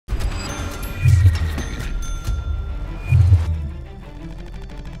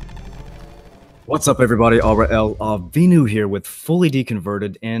What's up, everybody? Al Vinu here with Fully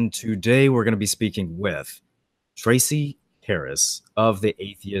Deconverted, and today we're going to be speaking with Tracie Harris of the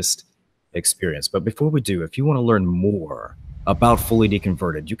Atheist Experience. But before we do, if you want to learn more about Fully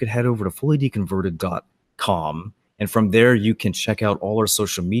Deconverted, you can head over to fullydeconverted.com, and from there you can check out all our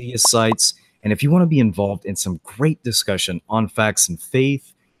social media sites. And if you want to be involved in some great discussion on facts and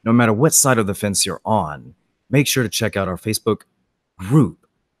faith, no matter what side of the fence you're on, make sure to check out our Facebook group,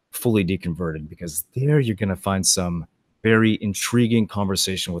 Fully Deconverted, because there you're going to find some very intriguing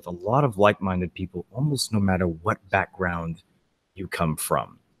conversation with a lot of like-minded people, almost no matter what background you come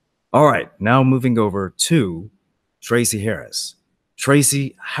from. All right, now moving over to Tracie Harris.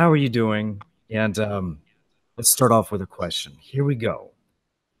 Tracie, how are you doing? And let's start off with a question. Here we go.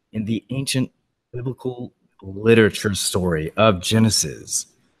 In the ancient biblical literature story of Genesis,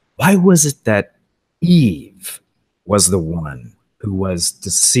 why was it that Eve was the one who was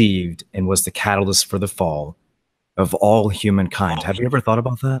deceived and was the catalyst for the fall of all humankind? Have you ever thought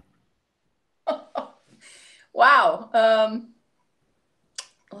about that? Wow.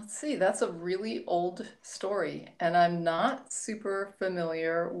 Let's see. That's a really old story, and I'm not super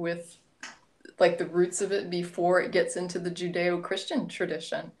familiar with like the roots of it before it gets into the Judeo-Christian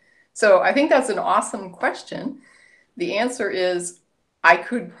tradition. So I think that's an awesome question. The answer is I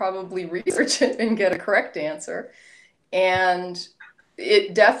could probably research it and get a correct answer. And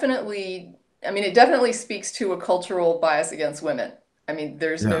it definitely speaks to a cultural bias against women. I mean,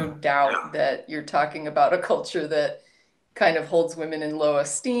 there's no Yeah. doubt that you're talking about a culture that kind of holds women in low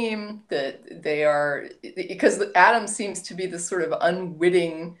esteem, that they are, because Adam seems to be this sort of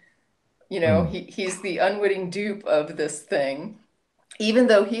unwitting, Mm. he's the unwitting dupe of this thing, even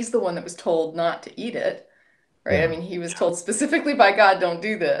though he's the one that was told not to eat it, right? I Yeah. mean, he was told specifically by God, don't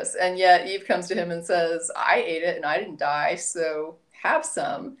do this. And yet Eve comes to him and says, I ate it and I didn't die, so have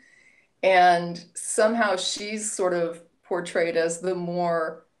some. And somehow she's sort of portrayed as the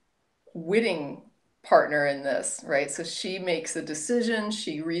more witting partner in this, right? So she makes a decision,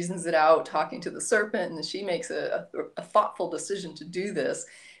 she reasons it out, talking to the serpent, and she makes a thoughtful decision to do this.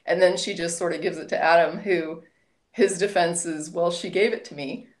 And then she just sort of gives it to Adam, who his defense is, well, she gave it to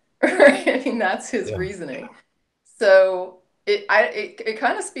me, right? I mean, that's his Yeah. reasoning. So it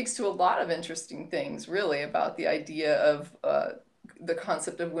kind of speaks to a lot of interesting things, really, about the idea of the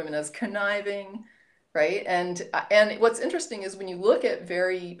concept of women as conniving, right? And what's interesting is when you look at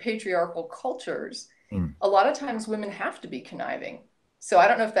very patriarchal cultures, Mm. a lot of times women have to be conniving. So I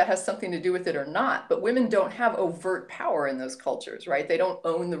don't know if that has something to do with it or not, but women don't have overt power in those cultures, right? They don't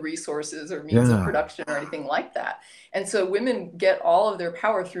own the resources or means of Yeah. production or anything like that. And so women get all of their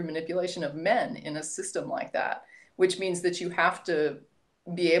power through manipulation of men in a system like that, which means that you have to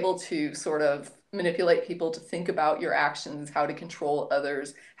be able to sort of manipulate people to think about your actions, how to control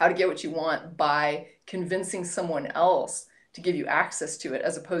others, how to get what you want by convincing someone else to give you access to it,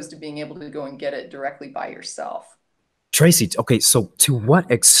 as opposed to being able to go and get it directly by yourself. Tracie, okay, so to what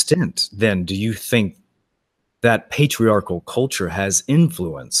extent then do you think that patriarchal culture has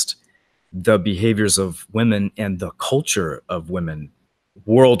influenced the behaviors of women and the culture of women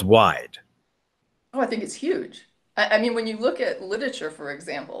worldwide? Oh, I think it's huge. I mean, when you look at literature, for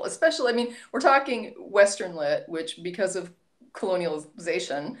example, especially, I mean, we're talking Western lit, which because of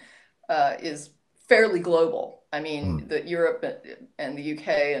colonialization is fairly global. I mean, Mm. the Europe and the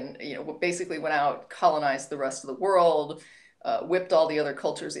UK and basically went out, colonized the rest of the world, whipped all the other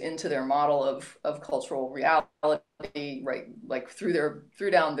cultures into their model of cultural reality, right? Like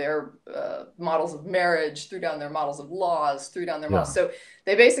threw down their models of marriage, threw down their models of laws, threw down their models. Yeah. So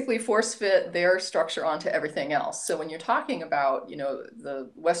they basically force fit their structure onto everything else. So when you're talking about,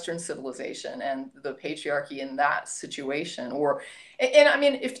 the Western civilization and the patriarchy in that situation, and I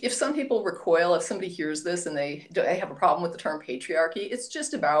mean, if some people recoil, if somebody hears this and they have a problem with the term patriarchy, it's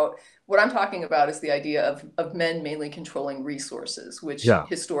just about what I'm talking about is the idea of men mainly controlling resources, which Yeah.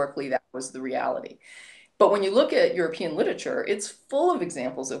 historically that was the reality. But when you look at European literature, it's full of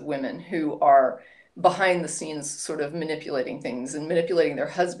examples of women who are behind the scenes sort of manipulating things and manipulating their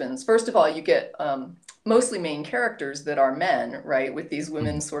husbands. First of all, you get mostly main characters that are men, right? With these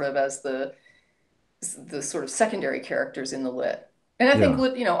women Mm. sort of as the sort of secondary characters in the lit. And I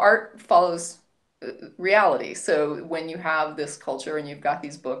think Yeah. art follows reality. So when you have this culture and you've got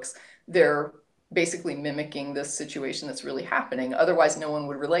these books, they're basically mimicking this situation that's really happening. Otherwise, no one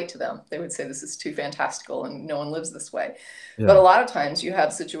would relate to them. They would say this is too fantastical and no one lives this way. But a Yeah. lot of times you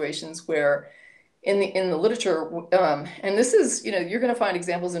have situations where in the literature, and this is, you're going to find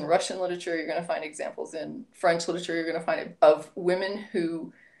examples in Russian literature, you're going to find examples in French literature, you're going to find it of women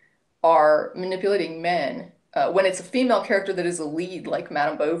who are manipulating men when it's a female character that is a lead, like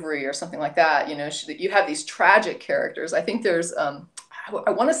Madame Bovary or something like that, you know, you have these tragic characters. I think there's, I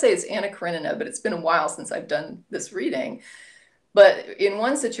want to say it's Anna Karenina, but it's been a while since I've done this reading. But in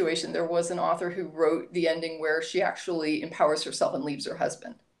one situation, there was an author who wrote the ending where she actually empowers herself and leaves her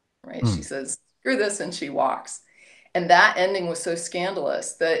husband, right? She says, screw this, and she walks. And that ending was so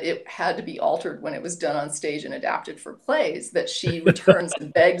scandalous that it had to be altered when it was done on stage and adapted for plays, that she returns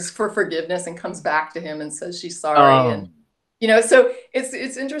and begs for forgiveness and comes back to him and says she's sorry. And, you know, so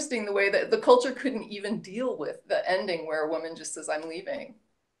it's interesting the way that the culture couldn't even deal with the ending where a woman just says, I'm leaving.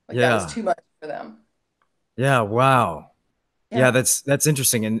 Like that was too much for them. Yeah. Wow. Yeah, that's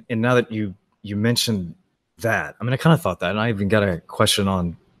interesting. And now that you mentioned that, I mean, I kind of thought that, and I even got a question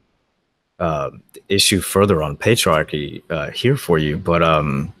on the issue further on patriarchy here for you. But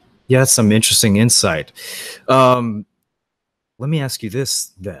yeah, that's some interesting insight. Let me ask you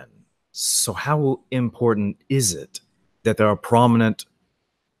this then. So how important is it that there are prominent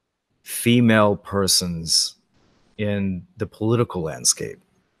female persons in the political landscape?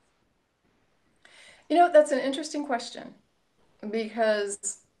 You know, that's an interesting question,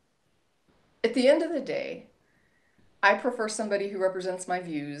 because at the end of the day, I prefer somebody who represents my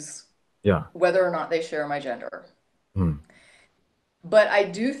views, whether or not they share my gender. But I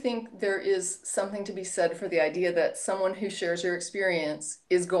do think there is something to be said for the idea that someone who shares your experience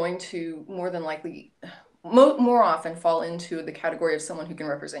is going to more than likely, more often fall into the category of someone who can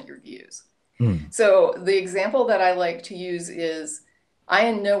represent your views. So the example that I like to use is, I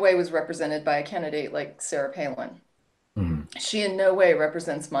in no way was represented by a candidate like Sarah Palin. She in no way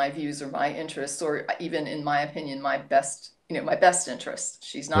represents my views or my interests, or even, in my opinion, my best, you know, my best interests.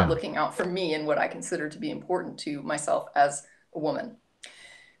 She's not looking out for me and what I consider to be important to myself as a woman.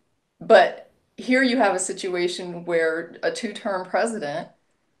 But here you have a situation where a two-term president,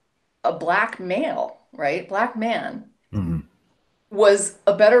 a black male, right? Black man, was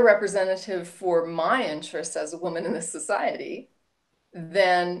a better representative for my interests as a woman in this society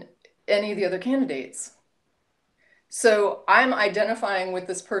than any of the other candidates. So I'm identifying with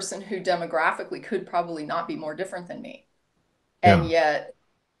this person who demographically could probably not be more different than me. And yet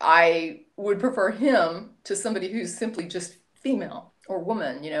I would prefer him to somebody who's simply just female or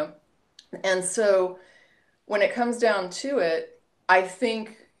woman, you know? And so when it comes down to it, I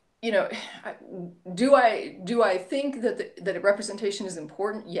think, you know, do I think that that representation is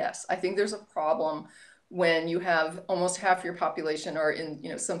important? Yes. I think there's a problem when you have almost half your population, or, in, you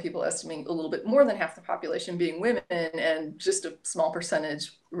know, some people estimate a little bit more than half the population being women, and just a small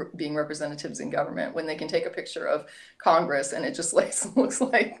percentage being representatives in government, when they can take a picture of Congress and it just looks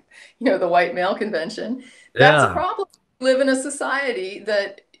like, you know, the white male convention. That's a problem. We live in a society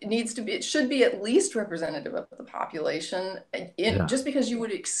that needs to be, it should be at least representative of the population, just because you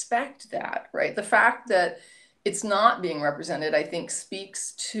would expect that, right? The fact that it's not being represented, I think,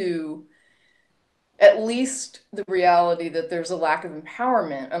 speaks to at least the reality that there's a lack of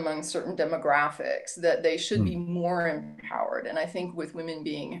empowerment among certain demographics, that they should be more empowered. And I think with women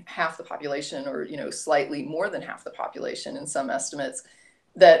being half the population, or, you know, slightly more than half the population in some estimates,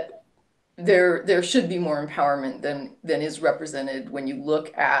 that there should be more empowerment than is represented when you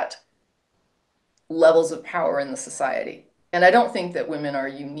look at levels of power in the society. And I don't think that women are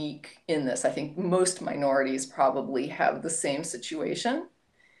unique in this. I think most minorities probably have the same situation,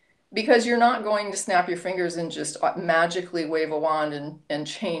 because you're not going to snap your fingers and just magically wave a wand and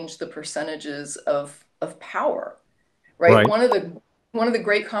change the percentages of power, right? One of the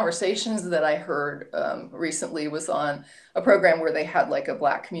great conversations that I heard recently was on a program where they had like a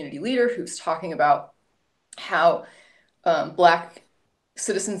Black community leader who's talking about how Black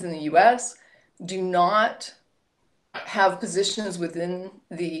citizens in the US do not have positions within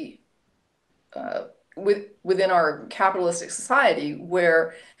the within our capitalistic society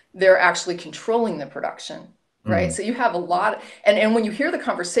where they're actually controlling the production, right? So you have a lot, and when you hear the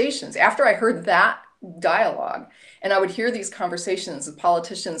conversations, after I heard that dialogue, and I would hear these conversations of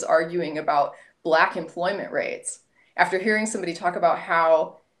politicians arguing about Black employment rates, after hearing somebody talk about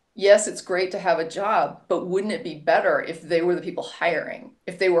how, yes, it's great to have a job, but wouldn't it be better if they were the people hiring,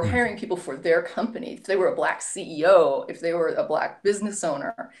 if they were hiring people for their company, if they were a Black CEO, if they were a Black business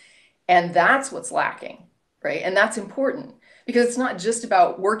owner? And that's what's lacking, right? And that's important, because it's not just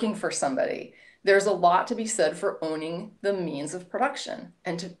about working for somebody. There's a lot to be said for owning the means of production,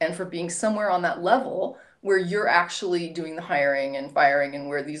 and for being somewhere on that level where you're actually doing the hiring and firing, and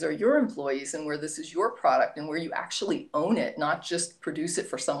where these are your employees, and where this is your product, and where you actually own it, not just produce it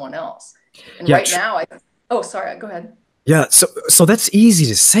for someone else. And right now, oh, sorry, go ahead. Yeah, so that's easy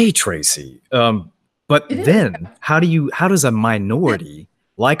to say, Tracie. But then how does a minority,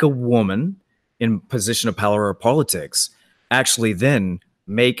 like a woman in position of power or politics actually then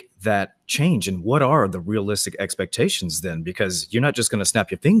make that change? And what are the realistic expectations then? Because you're not just going to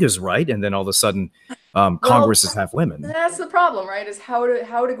snap your fingers, right? And then all of a sudden, Congress Well, is half women. that's the problem, right? Is how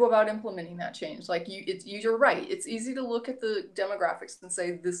to go about implementing that change. Like you're right. It's easy to look at the demographics and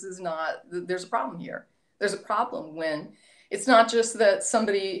say this is not. There's a problem here. There's a problem when it's not just that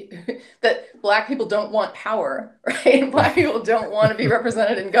somebody that Black people don't want power, right? Black people don't want to be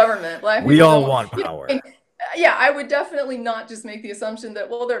represented in government. Black We people all don't, want you know, power. yeah, I would definitely not just make the assumption that,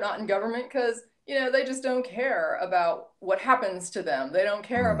 well, they're not in government because, they just don't care about what happens to them. They don't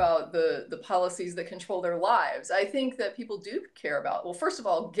care Mm, about the policies that control their lives. I think that people do care about, well, first of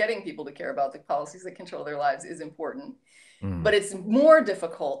all, getting people to care about the policies that control their lives is important. mm. But it's more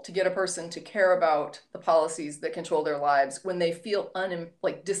difficult to get a person to care about the policies that control their lives when they feel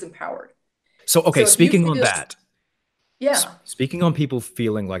disempowered. So, okay, So if you speaking can on just, that, yeah. speaking on people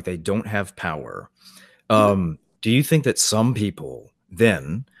feeling like they don't have power, Mhm. do you think that some people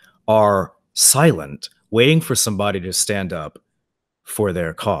then are silent, waiting for somebody to stand up for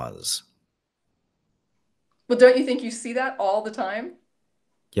their cause? But don't you think you see that all the time?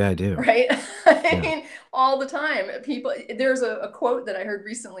 Yeah, I do. Right? I Yeah. mean, all the time. People, there's a quote that I heard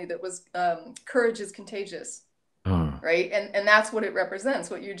recently that was courage is contagious, Oh, right? And that's what it represents,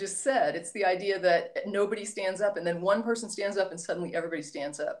 what you just said. It's the idea that nobody stands up and then one person stands up and suddenly everybody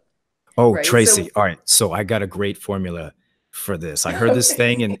stands up, oh, right? So, Tracie. All right. So I got a great formula for this. I heard this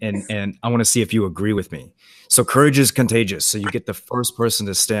okay. thing and I want to see if you agree with me. So courage is contagious. So you get the first person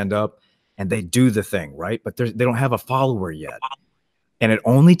to stand up and they do the thing, right? But they don't have a follower yet. And it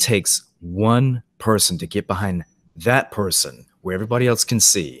only takes one person to get behind that person where everybody else can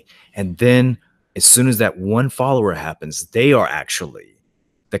see. And then as soon as that one follower happens, they are actually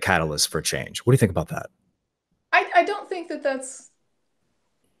the catalyst for change. What do you think about that? I don't think that that's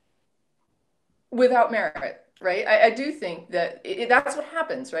without merit, right? I do think that that's what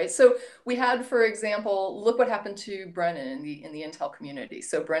happens, right? So we had, for example, look what happened to Brennan in the Intel community.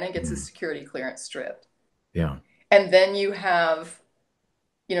 So Brennan gets his Mm, security clearance stripped, yeah. and then you have,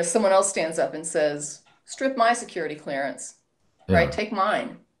 someone else stands up and says, "Strip my security clearance, right? Yeah. Take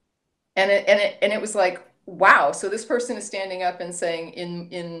mine." And it was like, wow. So this person is standing up and saying,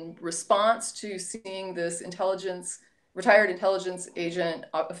 in response to seeing this retired intelligence agent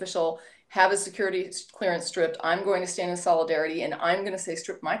official have a security clearance stripped, I'm going to stand in solidarity and I'm going to say,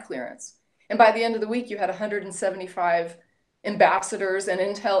 strip my clearance. And by the end of the week, you had 175 ambassadors and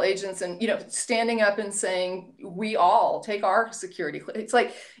intel agents and standing up and saying, we all take our security. It's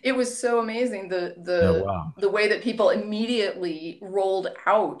like, it was so amazing, the Oh, the wow. the way that people immediately rolled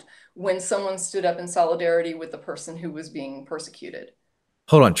out when someone stood up in solidarity with the person who was being persecuted.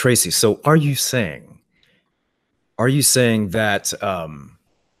 Hold on, Tracie. So are you saying that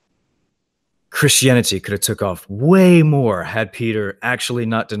Christianity could have took off way more had Peter actually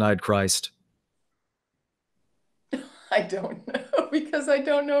not denied Christ? I don't know because I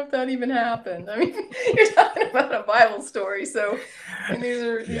don't know if that even happened. I mean, you're talking about a Bible story, so I mean these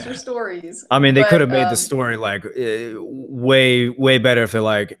are Yeah. stories. I mean, they could have But made the story like way, way better if they're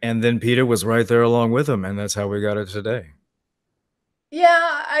like, and then Peter was right there along with him, and that's how we got it today.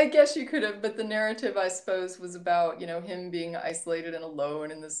 yeah, I guess you could have, but the narrative, I suppose, was about, him being isolated and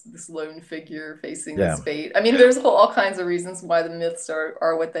alone and this lone figure facing Yeah. this fate. I mean, there's all kinds of reasons why the myths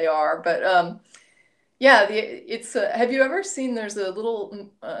are what they are, but yeah, it's have you ever seen there's a little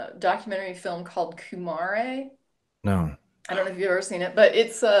documentary film called Kumare? No. I don't know if you've ever seen it, but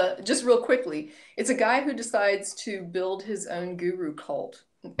it's just real quickly. It's a guy who decides to build his own guru cult.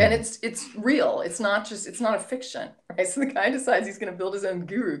 And Mm. it's real. It's not a fiction, right? So the guy decides he's going to build his own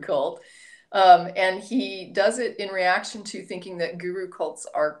guru cult. And he does it in reaction to thinking that guru cults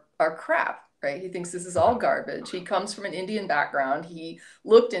are crap, right? He thinks this is all garbage. He comes from an Indian background. He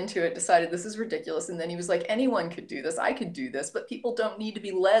looked into it, decided this is ridiculous, and then he was like, anyone could do this. I could do this, but people don't need to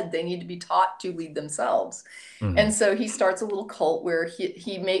be led. They need to be taught to lead themselves. Mm. And so he starts a little cult where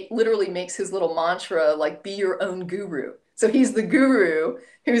he literally makes his little mantra like, be your own guru. So he's the guru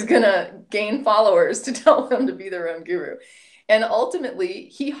who's gonna gain followers to tell them to be their own guru. And ultimately,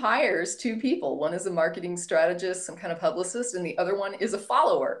 he hires two people. One is a marketing strategist, some kind of publicist, and the other one is a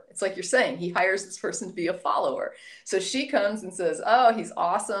follower. It's like you're saying, he hires this person to be a follower. So she comes and says, oh, he's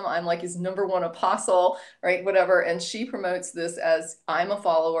awesome. I'm like his number one apostle, right? Whatever. And she promotes this as, I'm a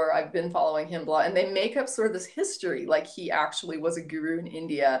follower. I've been following him, blah. And they make up sort of this history, like he actually was a guru in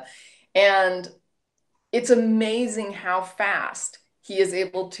India. And it's amazing how fast he is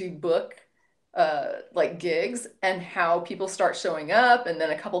able to book like gigs and how people start showing up, and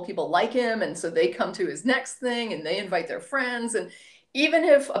then a couple people like him and so they come to his next thing and they invite their friends, and even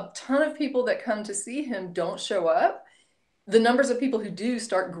if a ton of people that come to see him don't show up, the numbers of people who do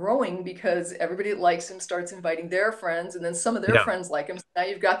start growing because everybody that likes him starts inviting their friends, and then some of their Yeah. friends like him. So now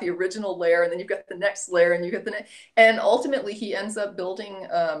you've got the original layer, and then you've got the next layer, and you get the next. And ultimately, he ends up building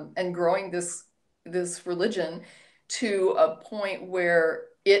and growing this religion to a point where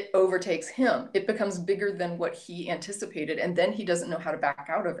it overtakes him. It becomes bigger than what he anticipated, and then he doesn't know how to back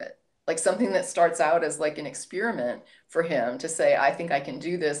out of it. Like something that starts out as like an experiment for him to say, I think I can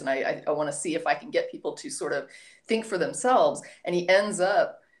do this, and I want to see if I can get people to sort of think for themselves. And he ends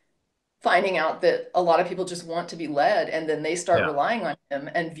up finding out that a lot of people just want to be led, and then they start Yeah. relying on him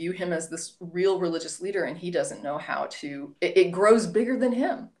and view him as this real religious leader, and he doesn't know how to. It grows bigger than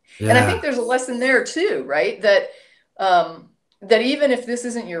him. And I think Yeah. there's a lesson there too, right? That even if this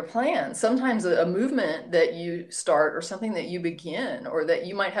isn't your plan, sometimes a movement that you start or something that you begin, or that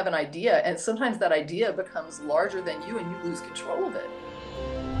you might have an idea, and sometimes that idea becomes larger than you and you lose control of it.